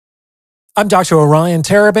I'm Dr. Orion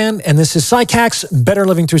Taraban, and this is PsycHacks, Better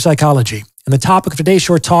Living Through Psychology. And the topic of today's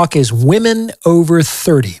short talk is women over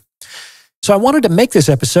 30. So I wanted to make this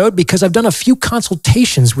episode because I've done a few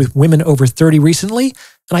consultations with women over 30 recently,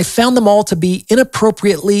 and I found them all to be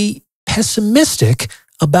inappropriately pessimistic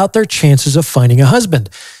about their chances of finding a husband,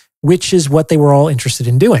 which is what they were all interested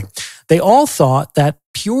in doing. They all thought that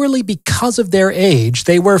purely because of their age,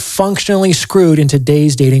 they were functionally screwed in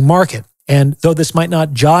today's dating market. And though this might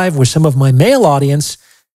not jive with some of my male audience,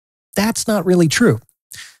 that's not really true.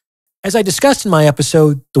 As I discussed in my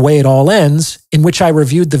episode, The Way It All Ends, in which I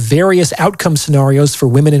reviewed the various outcome scenarios for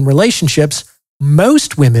women in relationships,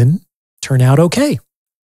 most women turn out okay.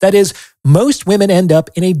 That is, most women end up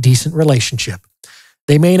in a decent relationship.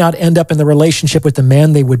 They may not end up in the relationship with the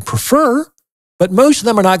man they would prefer, but most of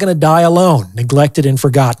them are not going to die alone, neglected and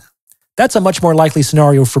forgotten. That's a much more likely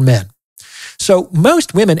scenario for men. So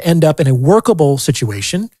most women end up in a workable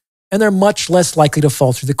situation, and they're much less likely to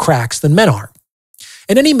fall through the cracks than men are.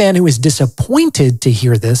 And any man who is disappointed to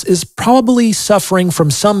hear this is probably suffering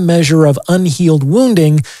from some measure of unhealed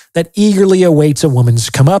wounding that eagerly awaits a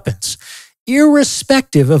woman's comeuppance.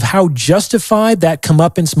 Irrespective of how justified that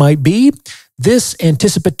comeuppance might be, this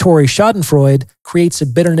anticipatory schadenfreude creates a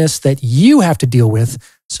bitterness that you have to deal with,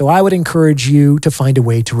 so I would encourage you to find a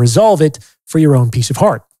way to resolve it for your own peace of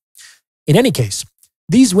heart. In any case,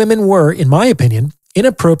 these women were, in my opinion,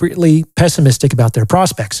 inappropriately pessimistic about their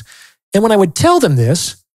prospects. And when I would tell them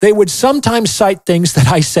this, they would sometimes cite things that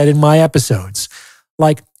I said in my episodes.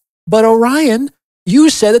 Like, but Orion,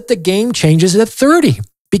 you said that the game changes at 30.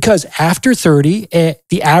 Because after 30,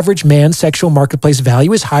 the average man's sexual marketplace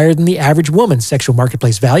value is higher than the average woman's sexual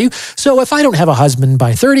marketplace value. So if I don't have a husband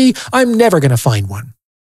by 30, I'm never going to find one.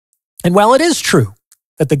 And while it is true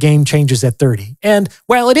that the game changes at 30, and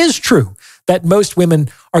while it is true that most women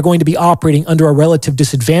are going to be operating under a relative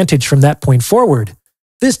disadvantage from that point forward,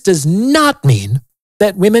 this does not mean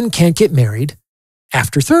that women can't get married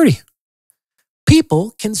after 30.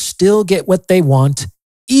 People can still get what they want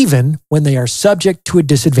even when they are subject to a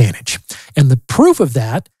disadvantage. And the proof of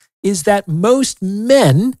that is that most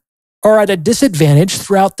men are at a disadvantage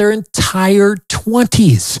throughout their entire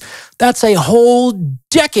 20s. That's a whole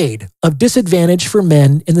decade of disadvantage for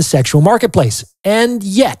men in the sexual marketplace. And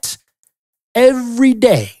yet, every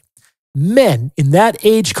day, men in that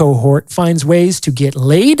age cohort finds ways to get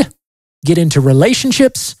laid, get into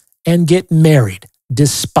relationships, and get married,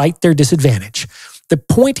 despite their disadvantage. The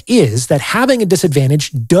point is that having a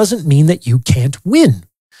disadvantage doesn't mean that you can't win.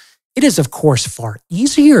 It is, of course, far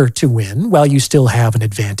easier to win while you still have an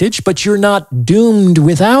advantage, but you're not doomed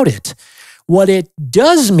without it. What it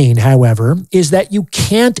does mean, however, is that you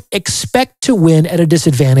can't expect to win at a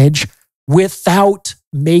disadvantage without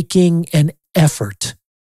making an effort.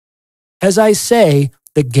 As I say,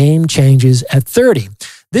 the game changes at 30.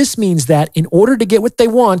 This means that in order to get what they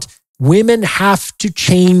want, women have to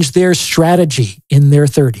change their strategy in their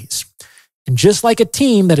 30s. And just like a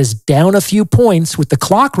team that is down a few points with the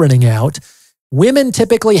clock running out, women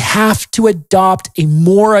typically have to adopt a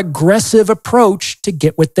more aggressive approach to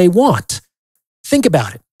get what they want. Think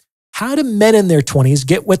about it. How do men in their 20s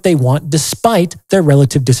get what they want despite their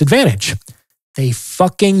relative disadvantage? They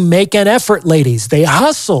fucking make an effort, ladies. They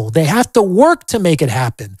hustle. They have to work to make it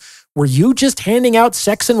happen. Were you just handing out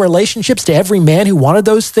sex and relationships to every man who wanted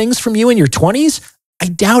those things from you in your 20s? I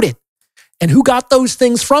doubt it. And who got those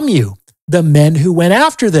things from you? The men who went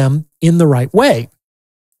after them in the right way.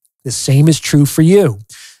 The same is true for you.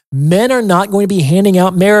 Men are not going to be handing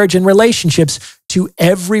out marriage and relationships to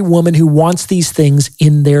every woman who wants these things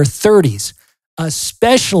in their 30s,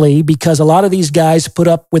 especially because a lot of these guys put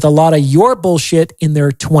up with a lot of your bullshit in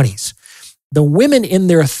their 20s. The women in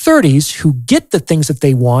their 30s who get the things that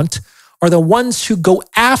they want are the ones who go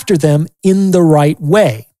after them in the right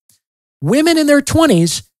way. Women in their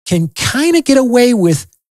 20s can kind of get away with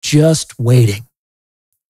just waiting.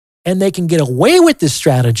 And they can get away with this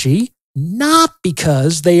strategy not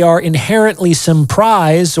because they are inherently some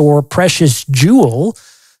prize or precious jewel,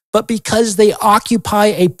 but because they occupy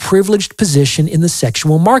a privileged position in the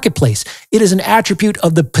sexual marketplace. It is an attribute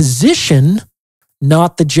of the position,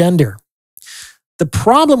 not the gender. The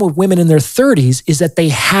problem with women in their 30s is that they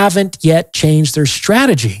haven't yet changed their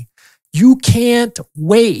strategy. You can't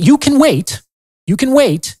wait. You can wait. You can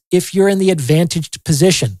wait if you're in the advantaged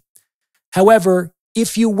position. However,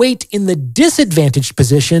 if you wait in the disadvantaged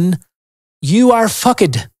position, you are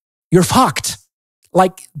fucked. You're fucked.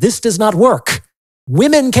 Like, this does not work.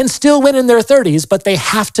 Women can still win in their 30s, but they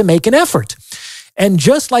have to make an effort. And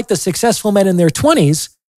just like the successful men in their 20s,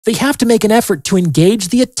 they have to make an effort to engage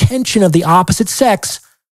the attention of the opposite sex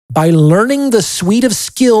by learning the suite of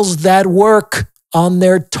skills that work on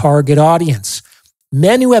their target audience.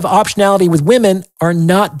 Men who have optionality with women are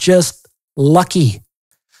not just lucky.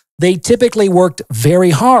 They typically worked very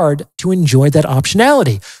hard to enjoy that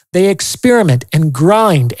optionality. They experiment and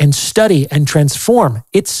grind and study and transform.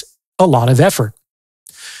 It's a lot of effort.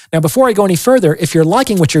 Now, before I go any further, if you're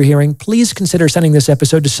liking what you're hearing, please consider sending this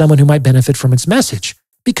episode to someone who might benefit from its message,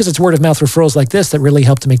 because it's word of mouth referrals like this that really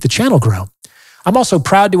help to make the channel grow. I'm also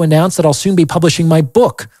proud to announce that I'll soon be publishing my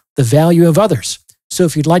book, The Value of Others. So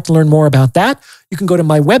if you'd like to learn more about that, you can go to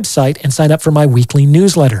my website and sign up for my weekly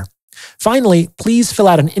newsletter. Finally, please fill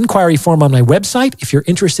out an inquiry form on my website if you're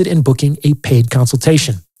interested in booking a paid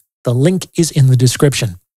consultation. The link is in the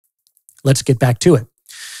description. Let's get back to it.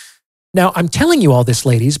 Now, I'm telling you all this,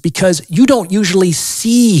 ladies, because you don't usually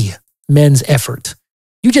see men's effort.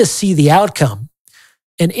 You just see the outcome.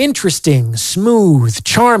 An interesting, smooth,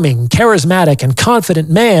 charming, charismatic, and confident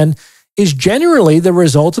man is generally the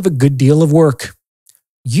result of a good deal of work.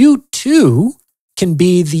 You, too, can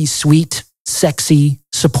be the sweet, sexy,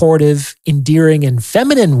 supportive, endearing, and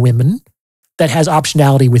feminine woman that has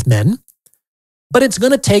optionality with men, but it's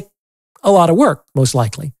going to take a lot of work, most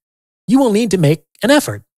likely. You will need to make an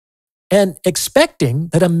effort. And expecting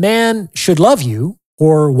that a man should love you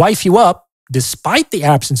or wife you up despite the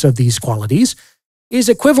absence of these qualities is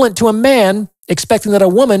equivalent to a man expecting that a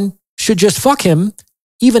woman should just fuck him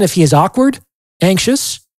even if he is awkward,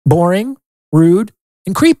 anxious, boring, rude,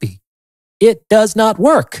 and creepy. It does not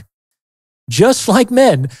work. Just like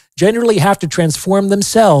men generally have to transform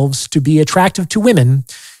themselves to be attractive to women,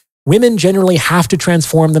 women generally have to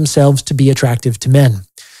transform themselves to be attractive to men.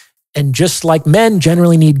 And just like men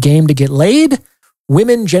generally need game to get laid,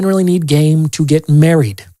 women generally need game to get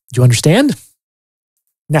married. Do you understand?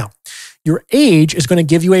 Now, your age is going to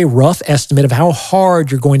give you a rough estimate of how hard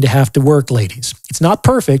you're going to have to work, ladies. It's not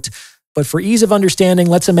perfect, but for ease of understanding,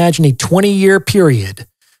 let's imagine a 20-year period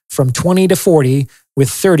from 20 to 40 with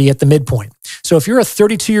 30 at the midpoint. So if you're a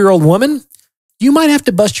 32-year-old woman, you might have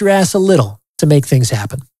to bust your ass a little to make things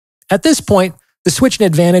happen. At this point, the switch in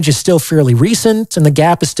advantage is still fairly recent and the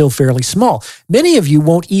gap is still fairly small. Many of you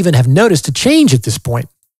won't even have noticed a change at this point.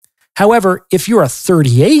 However, if you're a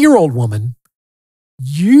 38-year-old woman,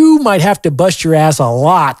 you might have to bust your ass a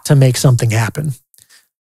lot to make something happen.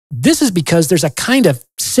 This is because there's a kind of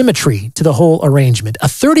symmetry to the whole arrangement. A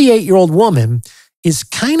 38-year-old woman is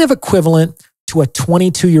kind of equivalent to a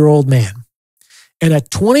 22-year-old man. And a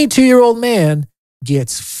 22-year-old man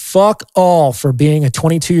gets fuck all for being a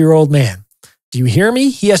 22-year-old man. Do you hear me?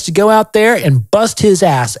 He has to go out there and bust his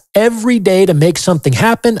ass every day to make something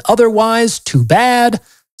happen. Otherwise, too bad,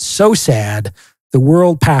 so sad, the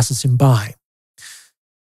world passes him by.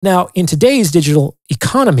 Now, in today's digital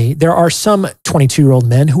economy, there are some 22-year-old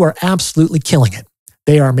men who are absolutely killing it.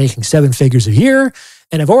 They are making 7 figures a year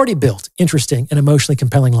and have already built interesting and emotionally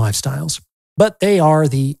compelling lifestyles. But they are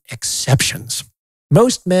the exceptions.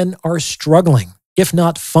 Most men are struggling, if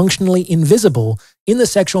not functionally invisible, in the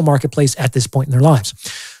sexual marketplace at this point in their lives.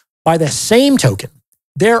 By the same token,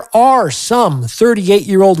 there are some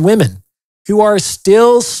 38-year-old women who are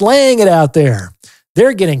still slaying it out there.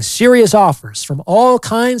 They're getting serious offers from all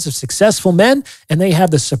kinds of successful men, and they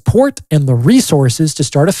have the support and the resources to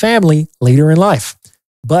start a family later in life.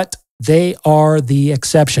 But they are the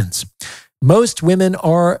exceptions. Most women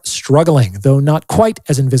are struggling, though not quite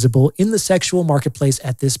as invisible, in the sexual marketplace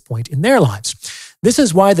at this point in their lives. This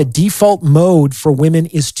is why the default mode for women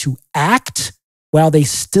is to act while they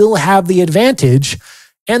still have the advantage,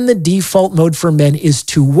 and the default mode for men is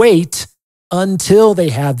to wait until they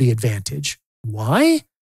have the advantage. Why?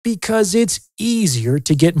 Because it's easier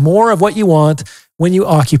to get more of what you want when you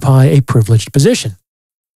occupy a privileged position.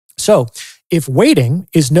 So, if waiting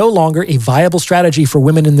is no longer a viable strategy for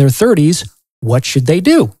women in their 30s, what should they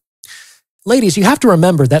do? Ladies, you have to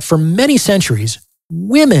remember that for many centuries,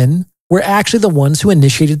 women were actually the ones who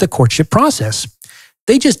initiated the courtship process.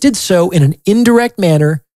 They just did so in an indirect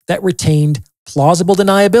manner that retained plausible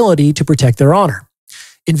deniability to protect their honor.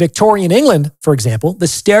 In Victorian England, for example, the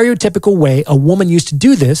stereotypical way a woman used to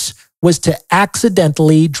do this was to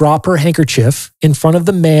accidentally drop her handkerchief in front of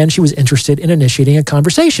the man she was interested in initiating a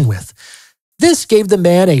conversation with. This gave the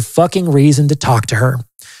man a fucking reason to talk to her.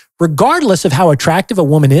 Regardless of how attractive a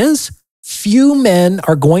woman is, few men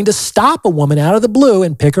are going to stop a woman out of the blue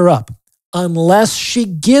and pick her up, unless she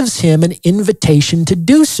gives him an invitation to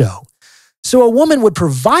do so. So a woman would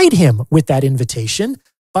provide him with that invitation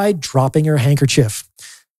by dropping her handkerchief.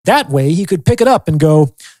 That way he could pick it up and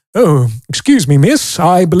go, "Oh, excuse me, miss,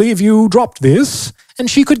 I believe you dropped this," And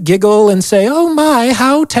she could giggle and say, "Oh my,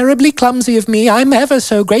 how terribly clumsy of me. I'm ever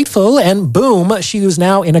so grateful." And boom, she was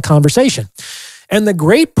now in a conversation. And the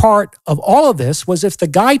great part of all of this was if the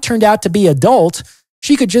guy turned out to be adult,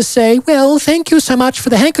 she could just say, "Well, thank you so much for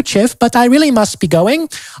the handkerchief, but I really must be going.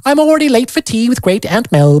 I'm already late for tea with great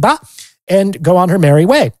Aunt Melba," and go on her merry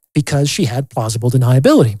way because she had plausible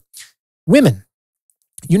deniability. Women,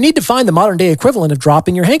 you need to find the modern day equivalent of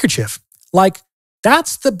dropping your handkerchief. Like,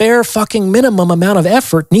 that's the bare fucking minimum amount of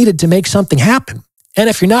effort needed to make something happen. And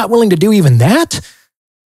if you're not willing to do even that,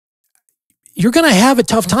 you're going to have a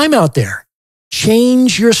tough time out there.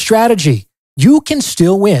 Change your strategy. You can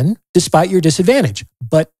still win despite your disadvantage,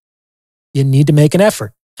 but you need to make an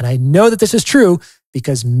effort. And I know that this is true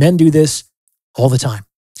because men do this all the time.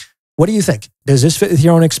 What do you think? Does this fit with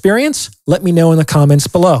your own experience? Let me know in the comments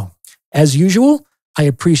below. As usual, I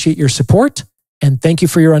appreciate your support and thank you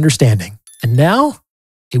for your understanding. And now,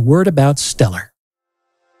 a word about Stellar.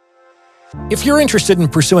 If you're interested in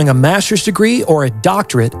pursuing a master's degree or a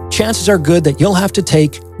doctorate, chances are good that you'll have to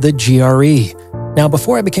take the GRE. Now,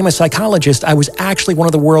 before I became a psychologist, I was actually one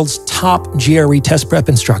of the world's top GRE test prep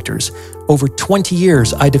instructors. Over 20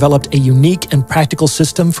 years, I developed a unique and practical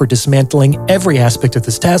system for dismantling every aspect of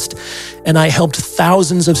this test, and I helped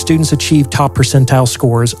thousands of students achieve top percentile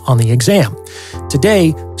scores on the exam.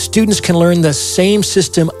 Today, students can learn the same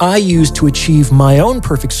system I used to achieve my own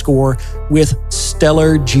perfect score with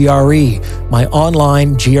Stellar GRE, my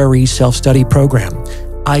online GRE self-study program.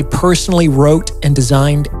 I personally wrote and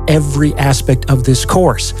designed every aspect of this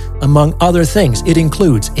course. Among other things, it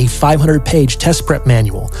includes a 500-page test prep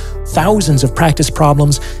manual, thousands of practice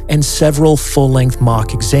problems, and several full-length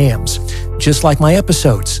mock exams. Just like my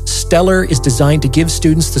episodes, Stellar is designed to give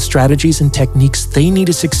students the strategies and techniques they need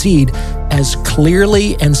to succeed as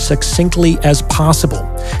clearly and succinctly as possible.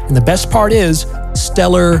 And the best part is,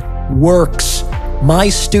 Stellar works. My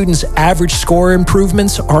students' average score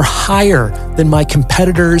improvements are higher than my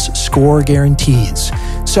competitors' score guarantees.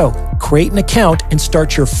 So create an account and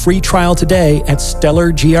start your free trial today at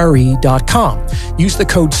stellargre.com. Use the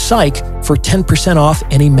code PSYCH for 10% off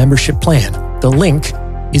any membership plan. The link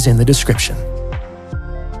is in the description.